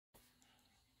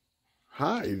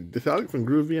Hi, this is Alex from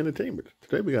Groovy Entertainment.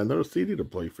 Today we got another CD to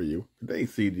play for you.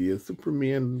 Today's CD is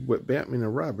Superman with Batman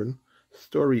and Robin,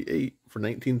 Story 8 for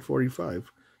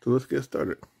 1945. So let's get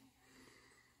started.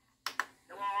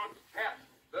 Come on, Pep.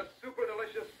 The super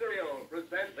delicious cereal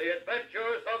presents the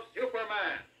adventures of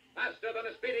Superman. Faster than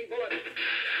a speeding bullet.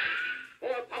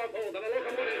 More powerful than a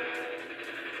locomotive.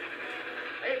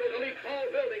 Able to leap tall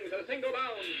buildings at a single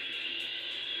bound.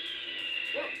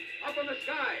 Look, up in the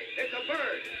sky. It's a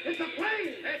bird. It's a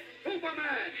plane. It's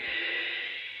Superman.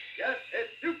 Yes,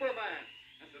 it's Superman.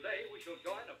 And today we shall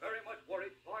join a very much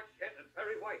worried Clark Kent and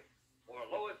Perry White. For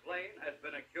Lois Lane has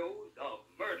been accused of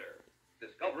murder.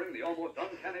 Discovering the almost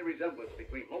uncanny resemblance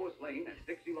between Lois Lane and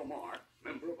Dixie Lamar,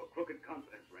 member of a crooked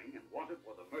confidence ring and wanted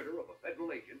for the murder of a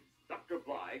federal agent, Dr.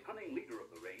 Bly, cunning leader of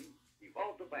the ring,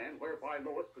 evolved a plan whereby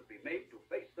Lois could be made to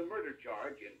face the murder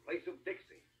charge in place of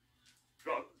Dixie.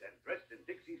 Drugged and dressed in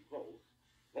Dixie's clothes,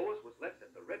 Lois was left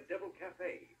at the Red Devil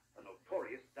Cafe, a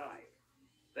notorious dive.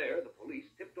 There, the police,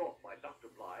 tipped off by Dr.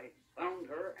 Bly, found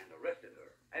her and arrested her.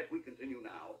 As we continue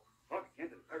now, Clark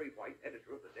Kent and Perry White,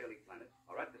 editor of the Daily Planet,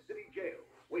 are at the city jail,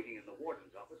 waiting in the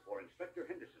warden's office for Inspector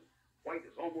Henderson. White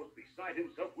is almost beside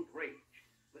himself with rage.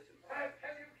 Listen. I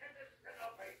tell you, Henderson,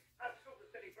 I'll sue the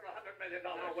city for $100 million.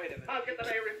 Now, wait a minute. I'll get the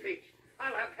mayor impeached.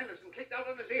 I'll have Henderson kicked out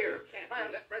on his ear. I'll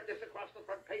spread this across the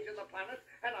front page of the Planet,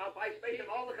 and I'll buy space in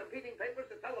all the competing papers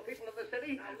to tell the people of the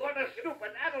city what a stupid,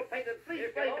 addle-pated,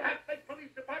 fleece-brained, half-baked police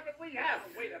department we have.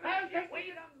 Wait a minute.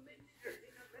 Wait a minute.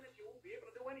 In a minute, you won't be able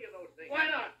to do any of those things. Why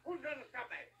not? Who's going to stop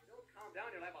me? If you don't calm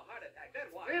down, you'll have a heart attack. Then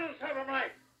what? It'll serve him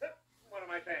right. What am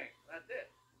I saying? That's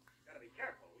it. Got to be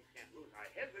careful. We can't lose our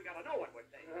heads. We got to know what we're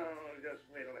saying. Oh, just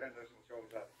wait till Henderson shows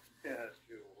up. Yes,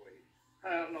 you wait.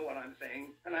 I'll know what I'm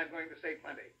saying, and I'm going to say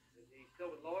plenty. Is he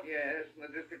still with Lois? Yes, and the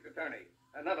district attorney.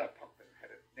 Another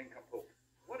pumpkin-headed nincompoop.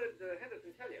 What did Henderson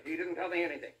tell you? He didn't tell me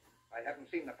anything. I haven't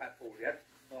seen the fat fool yet.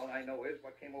 All I know is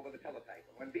what came over the teletype.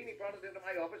 And when Beanie brought it into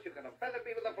my office, you could have feathered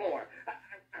me with the floor.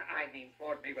 I mean,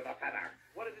 floored me with a feather.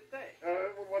 What did it say?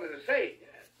 What did it say?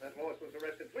 Yes. That Lois was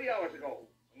arrested 3 hours ago.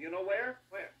 You know where?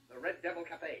 Where? The Red Devil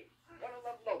Cafe. One of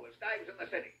the lowest dives in the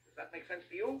city. Does that make sense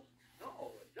to you?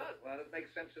 No, it does. Well, it makes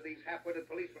sense to these half-witted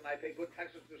policemen I pay good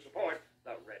taxes to support.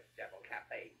 The Red Devil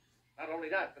Cafe. Not only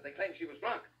that, but they claim she was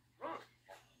drunk. Drunk?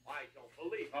 I don't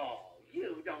believe it. Oh,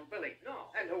 you don't believe it? No.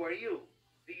 And who are you?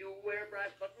 Do you wear brass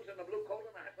buttons and a blue coat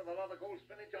and a hat with a lot of gold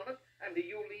spinach on it? And do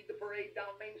you lead the parade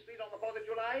down Main Street on the 4th of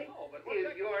July? No, but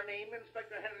is your name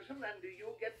Inspector Henderson, and do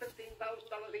you get $15,000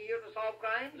 a year to solve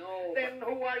crimes? No. Then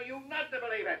who are you not to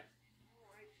believe it?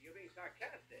 Oh, I see. You're being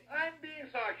sarcastic. I'm being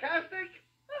sarcastic?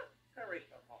 Very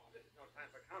so. Oh, this is no time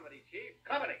for comedy, Chief.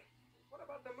 Comedy? What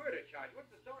about the murder charge?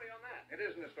 What's the story on that? It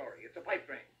isn't a story. It's a pipe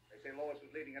dream. They say Lois was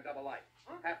leading a double life.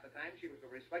 Huh? Half the time she was a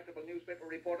respectable newspaper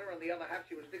reporter, and the other half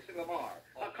she was Dixie Lamar,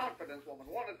 a confidence woman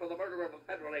wanted for the murder of a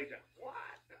federal agent.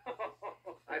 What?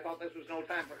 I thought this was no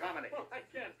time for comedy. Well, I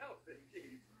can't help it,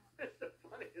 Chief. It's the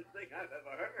funniest thing I've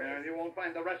ever heard. And you won't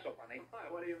find the rest so funny. Why?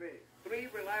 What do you mean? 3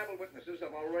 reliable witnesses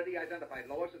have already identified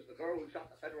Lois as the girl who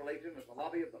shot the federal agent in the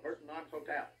lobby of the Burton Arms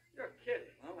Hotel. You're kidding.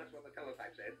 Well, that's what the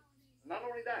teletype said. Not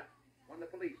only that, when the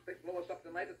police picked Lois up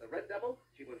tonight at the Red Devil,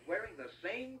 she was wearing the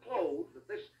same clothes that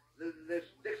this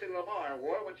Dixie Lamar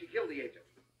wore when she killed the agent.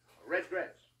 A red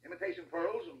dress, imitation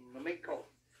pearls, and a mink coat.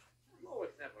 Lois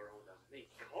never owned a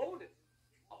mink coat.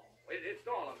 It's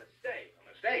all a mistake. A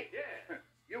mistake? Yeah.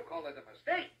 You call it a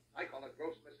mistake. I call it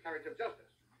gross miscarriage of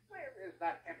justice. Where is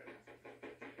that Henderson?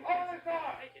 Open the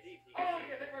door! Take it easy. Oh,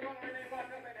 you think we're going to remain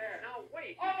locked up in here? Now,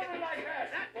 wait. Open it like that!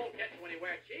 That won't get you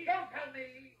anywhere, Chief. Don't tell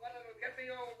me what it'll get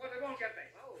me or what it won't get me.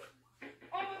 Oh.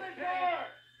 Open the door!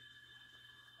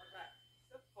 What's that?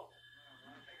 The phone.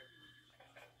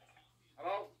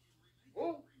 Hello?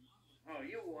 Who? Oh,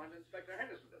 you want Inspector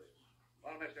Henderson to do it.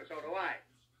 Well, mister, so do I.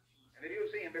 And if you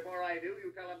see him before I do,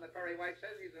 you tell him that Perry White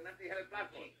says he's an empty-headed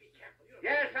flatfoot. Chief, be careful.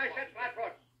 Yes, I said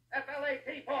flatfoot.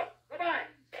 F-L-A-T-foot. Goodbye.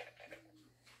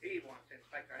 He wants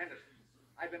Inspector Henderson.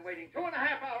 I've been waiting 2.5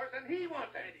 hours, and he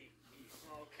wants it.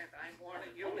 Oh, Kent, I'm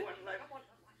warning you. Unless...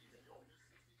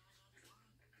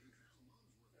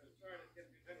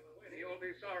 You'll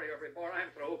be sorrier before I'm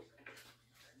through.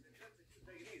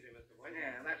 Take it easy, Mr. White.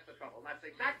 Yeah, that's the trouble. That's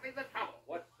exactly the trouble.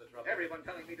 What's the trouble? Everyone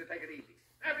telling me to take it easy.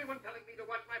 Everyone telling me to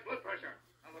watch my blood pressure.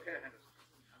 Now, look here, Henderson.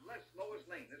 Unless Lois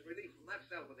Lane is released from that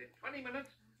cell within 20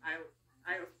 minutes,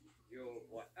 You'll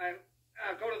what?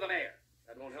 I'll go to the mayor.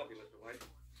 That won't help you, Mr. White.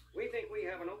 We think we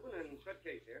have an open and shut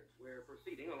case here. We're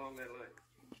proceeding along that line.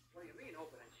 What do you mean,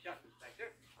 open and shut, Inspector?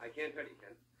 I can't hurt you,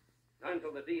 Kent. Not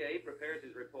until the DA prepares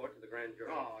his report to the grand jury.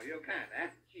 Oh, you can't,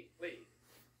 eh? Chief, please.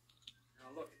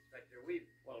 Now, look, Inspector, we've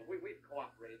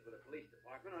cooperated with the police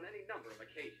department on any number number of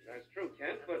occasions. That's true,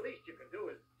 Kent, The but... least you can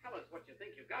do is tell us what you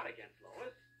think you got against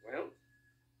Lois. Well,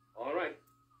 all right.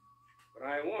 But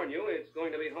I warn you, it's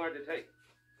going to be hard to take.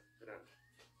 Sit down.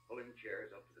 Pulling chairs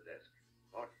up to the desk.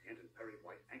 Clark Kent and Perry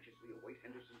White anxiously await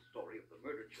Henderson's story of the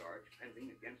murder charge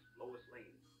pending against Lois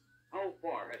Lane. How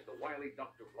far has the wily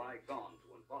Dr. Bly gone to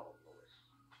involve Lois?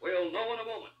 We'll know in a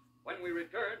moment when we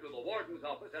return to the warden's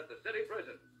office at the city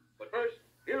prison. But first,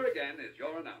 here again is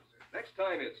your announcer. Next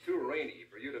time it's too rainy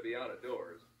for you to be out of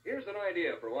doors, here's an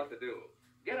idea for what to do.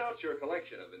 Get out your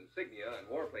collection of insignia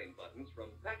and warplane buttons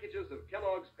from packages of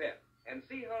Kellogg's Pep and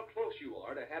see how close you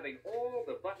are to having all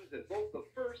the buttons in both the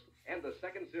first and the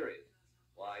second series.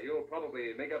 Why, you'll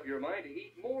probably make up your mind to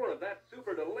eat more of that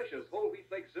super delicious whole wheat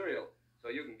flake cereal so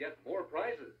you can get more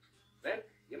prizes. Then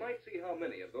you might see how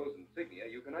many of those insignia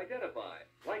you can identify,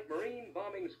 like Marine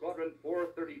Bombing Squadron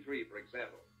 433, for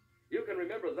example. You can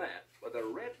remember that with a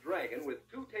red dragon with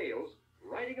two tails,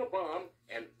 riding a bomb,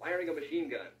 and firing a machine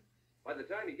gun. By the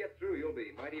time you get through, you'll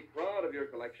be mighty proud of your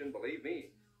collection, believe me.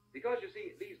 Because, you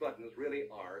see, these buttons really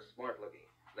are smart-looking.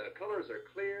 The colors are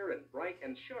clear and bright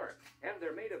and sharp, and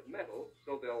they're made of metal,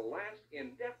 so they'll last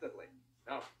indefinitely.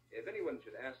 Now, if anyone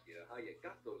should ask you how you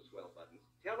got those swell buttons,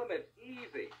 tell them it's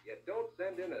easy. You don't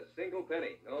send in a single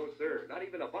penny. No, sir, not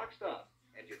even a box top.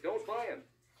 And you don't buy them.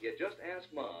 You just ask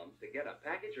Mom to get a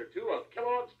package or two of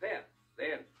Kellogg's Pep.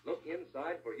 Then look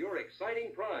inside for your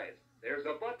exciting prize. There's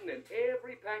a button in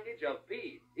every package of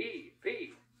P.E.P.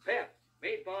 Pep,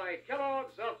 made by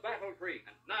Kellogg's of Battle Creek.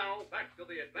 And now, back to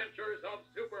the adventures of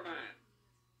Superman.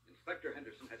 Inspector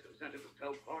Henderson has consented to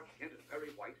tell Clark Kent and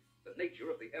Perry White the nature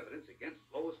of the evidence against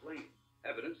Lois Lane.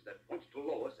 Evidence that points to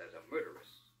Lois as a murderess.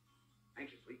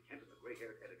 Anxiously, Kent and the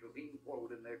gray-haired editor lean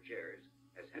forward in their chairs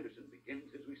as Henderson begins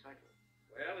his recital.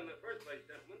 Well, in the first place,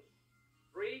 gentlemen,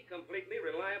 3 completely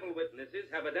reliable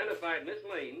witnesses have identified Miss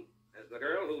Lane as the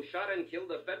girl who shot and killed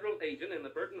the federal agent in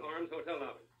the Burton Arms hotel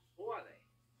lobby. Who are they?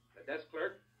 A desk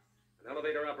clerk, an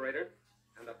elevator operator,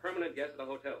 and a permanent guest at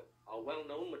the hotel, a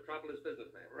well-known metropolis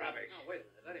businessman. Rubbish. No, wait a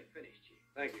minute. Let him finish, Chief.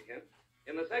 Thank you, Kent.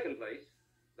 In the second place,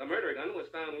 the murder gun was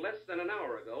found less than an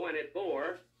hour ago, and it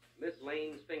bore Miss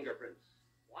Lane's fingerprints.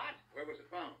 What? Where was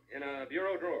it found? In a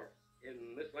bureau drawer in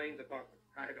Miss Lane's apartment.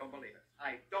 I don't believe it.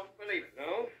 I don't believe it.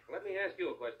 No? Let me ask you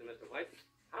a question, Mr. White.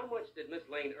 How much did Miss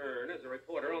Lane earn as a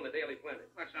reporter on the Daily Planet?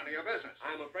 That's none of your business.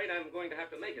 I'm afraid I'm going to have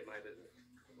to make it my business.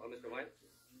 Well, Mr. White,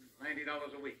 $90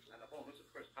 a week and a bonus at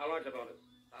Christmas. how large a bonus?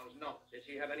 $1,000. Did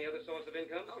she have any other source of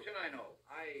income? How should I know?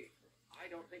 I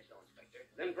don't think so, Inspector.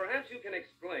 Then perhaps you can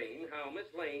explain how Miss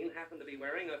Lane happened to be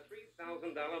wearing a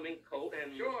 $3,000 mink coat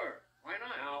and... Sure. Why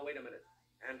not? Now, wait a minute.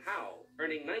 And how,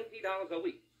 earning $90 a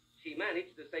week, she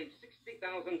managed to save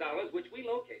 $60,000, which we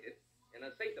located, in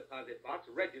a safe deposit box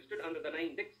registered under the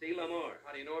name Dixie Lamar.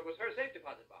 How do you know it was her safe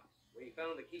deposit box? We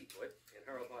found the key to it in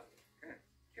her apartment.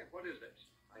 Kent, what is this?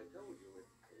 I told you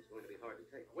it was going to be hard to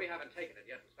take. We haven't taken it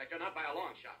yet, Inspector, not by a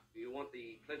long shot. Do you want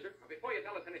the clincher? Now, before you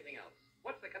tell us anything else,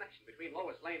 what's the connection between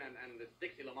Lois Lane and this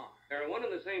Dixie Lamar? They're one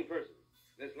and the same person.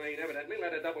 Miss Lane evidently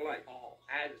led a double life. Oh.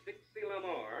 As Dixie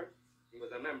Lamar, she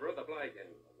was a member of the Bly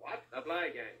Gang. What? The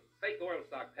Bly Gang. Fake oil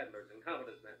stock peddlers and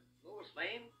confidence men. Lois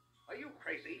Lane? Are you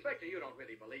crazy? Inspector, you don't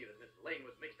really believe that Miss Lane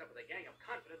was mixed up with a gang of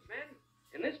confidence men?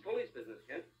 In this police business,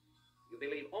 Kent, you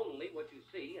believe only what you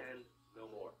see and no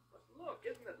more. But look,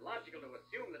 isn't it logical to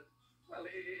assume that, well,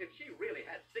 if she really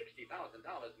had $60,000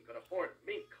 and could afford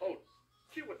mink coats,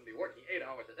 she wouldn't be working 8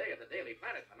 hours a day at the Daily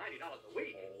Planet for $90 a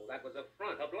week. Oh, that was a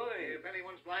front, a blind. If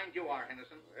anyone's blind, you are,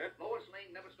 Henderson. Lois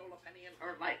Lane never stole a penny in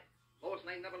her life. Lois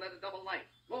Lane never led a double life.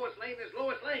 Lois Lane is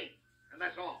Lois Lane, and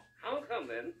that's all. How come,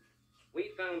 then,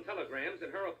 we found telegrams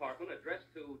in her apartment addressed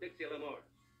to Dixie Lamar?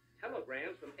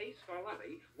 Telegrams from Ace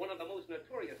Scarlatti, one of the most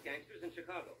notorious gangsters in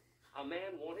Chicago. A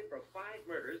man wanted for 5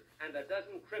 murders and a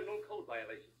dozen criminal code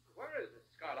violations. Where is this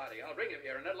Scarlatti? I'll bring him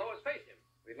here and let Lois face him.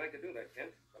 We'd like to do that,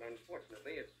 Kent, but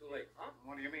unfortunately it's too late. Huh?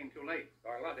 What do you mean, too late?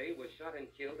 Scarlatti was shot and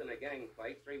killed in a gang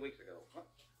fight 3 weeks ago. What?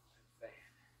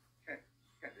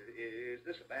 Kent, is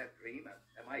this a bad dream?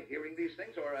 Am I hearing these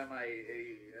things, or am I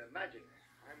imagining?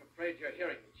 I'm afraid you're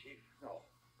hearing me, Chief. No,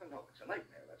 it's a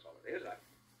nightmare, that's all it is.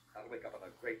 I'll wake up in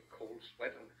a great cold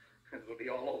sweat, and it'll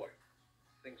be all over.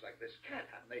 Things like this can't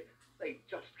happen. They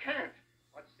just can't.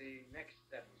 What's the next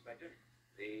step, Inspector?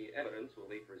 The evidence will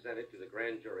be presented to the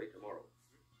grand jury tomorrow.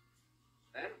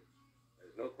 Then?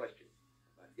 There's no question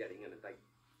about getting an indictment.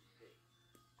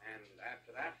 And after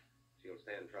that? She'll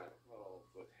stand trial. Oh,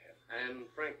 good heavens. And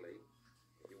frankly,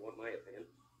 if you want my opinion,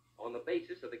 on the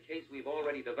basis of the case we've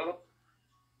already developed,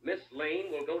 Miss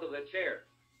Lane will go to the chair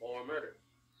for murder.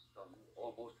 Stunned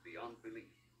almost beyond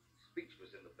belief,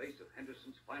 speechless in the face of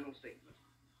Henderson's final statement,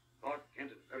 Clark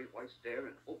Kent and Perry Perry White stare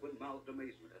in open-mouthed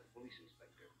amazement at the police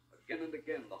inspector. Again and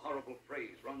again, the horrible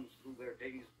phrase runs through their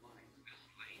dazed minds. Miss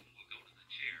Lane will go to the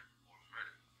chair for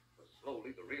murder. But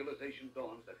slowly, the realization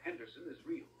dawns that Henderson is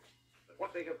real, that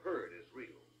what they have heard is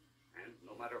real. And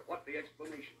no matter what the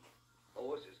explanation,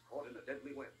 Lois is caught in a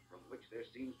deadly web from which there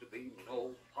seems to be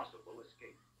no possible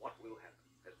escape. What will happen?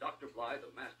 Has Dr. Bly,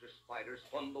 the master spider,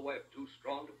 spun the web too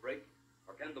strong to break?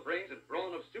 Or can the brains and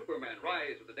brawn of Superman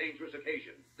rise with the dangerous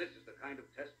occasion? This is the kind of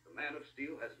test the Man of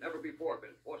Steel has never before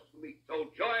been forced to meet.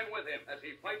 So join with him as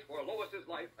he fights for Lois's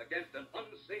life against an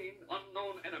unseen,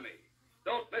 unknown enemy.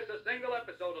 Don't miss a single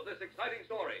episode of this exciting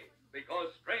story,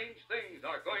 because strange things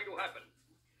are going to happen.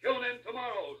 Tune in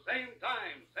tomorrow, same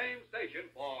time, same station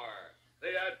for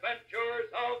The Adventures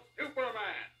of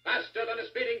Superman. Faster than a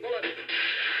speeding bullet.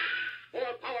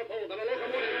 More powerful than a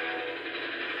locomotive.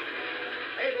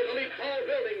 Able to leap tall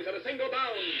buildings at a single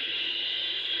bound.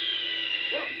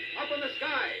 Look, up in the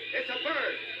sky. It's a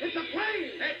bird. It's a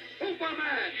plane. It's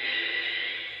Superman.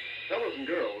 Fellows and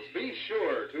girls, be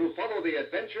sure to follow the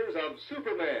adventures of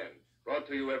Superman. Brought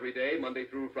to you every day, Monday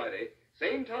through Friday.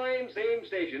 Same time, same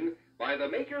station, by the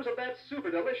makers of that super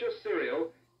delicious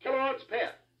cereal, Kellogg's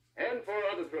Pep. And for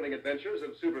other thrilling adventures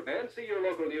of Superman, see your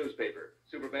local newspaper.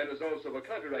 Superman is also a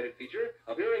copyrighted feature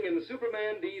appearing in the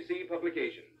Superman DC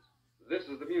publications. This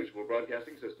is the Mutual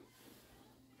Broadcasting System.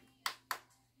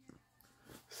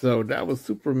 So that was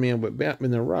Superman with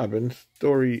Batman and Robin,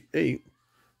 Story 8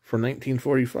 for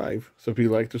 1945. So if you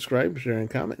like, subscribe, share, and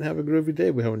comment, and have a groovy day.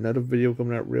 We have another video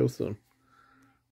coming out real soon.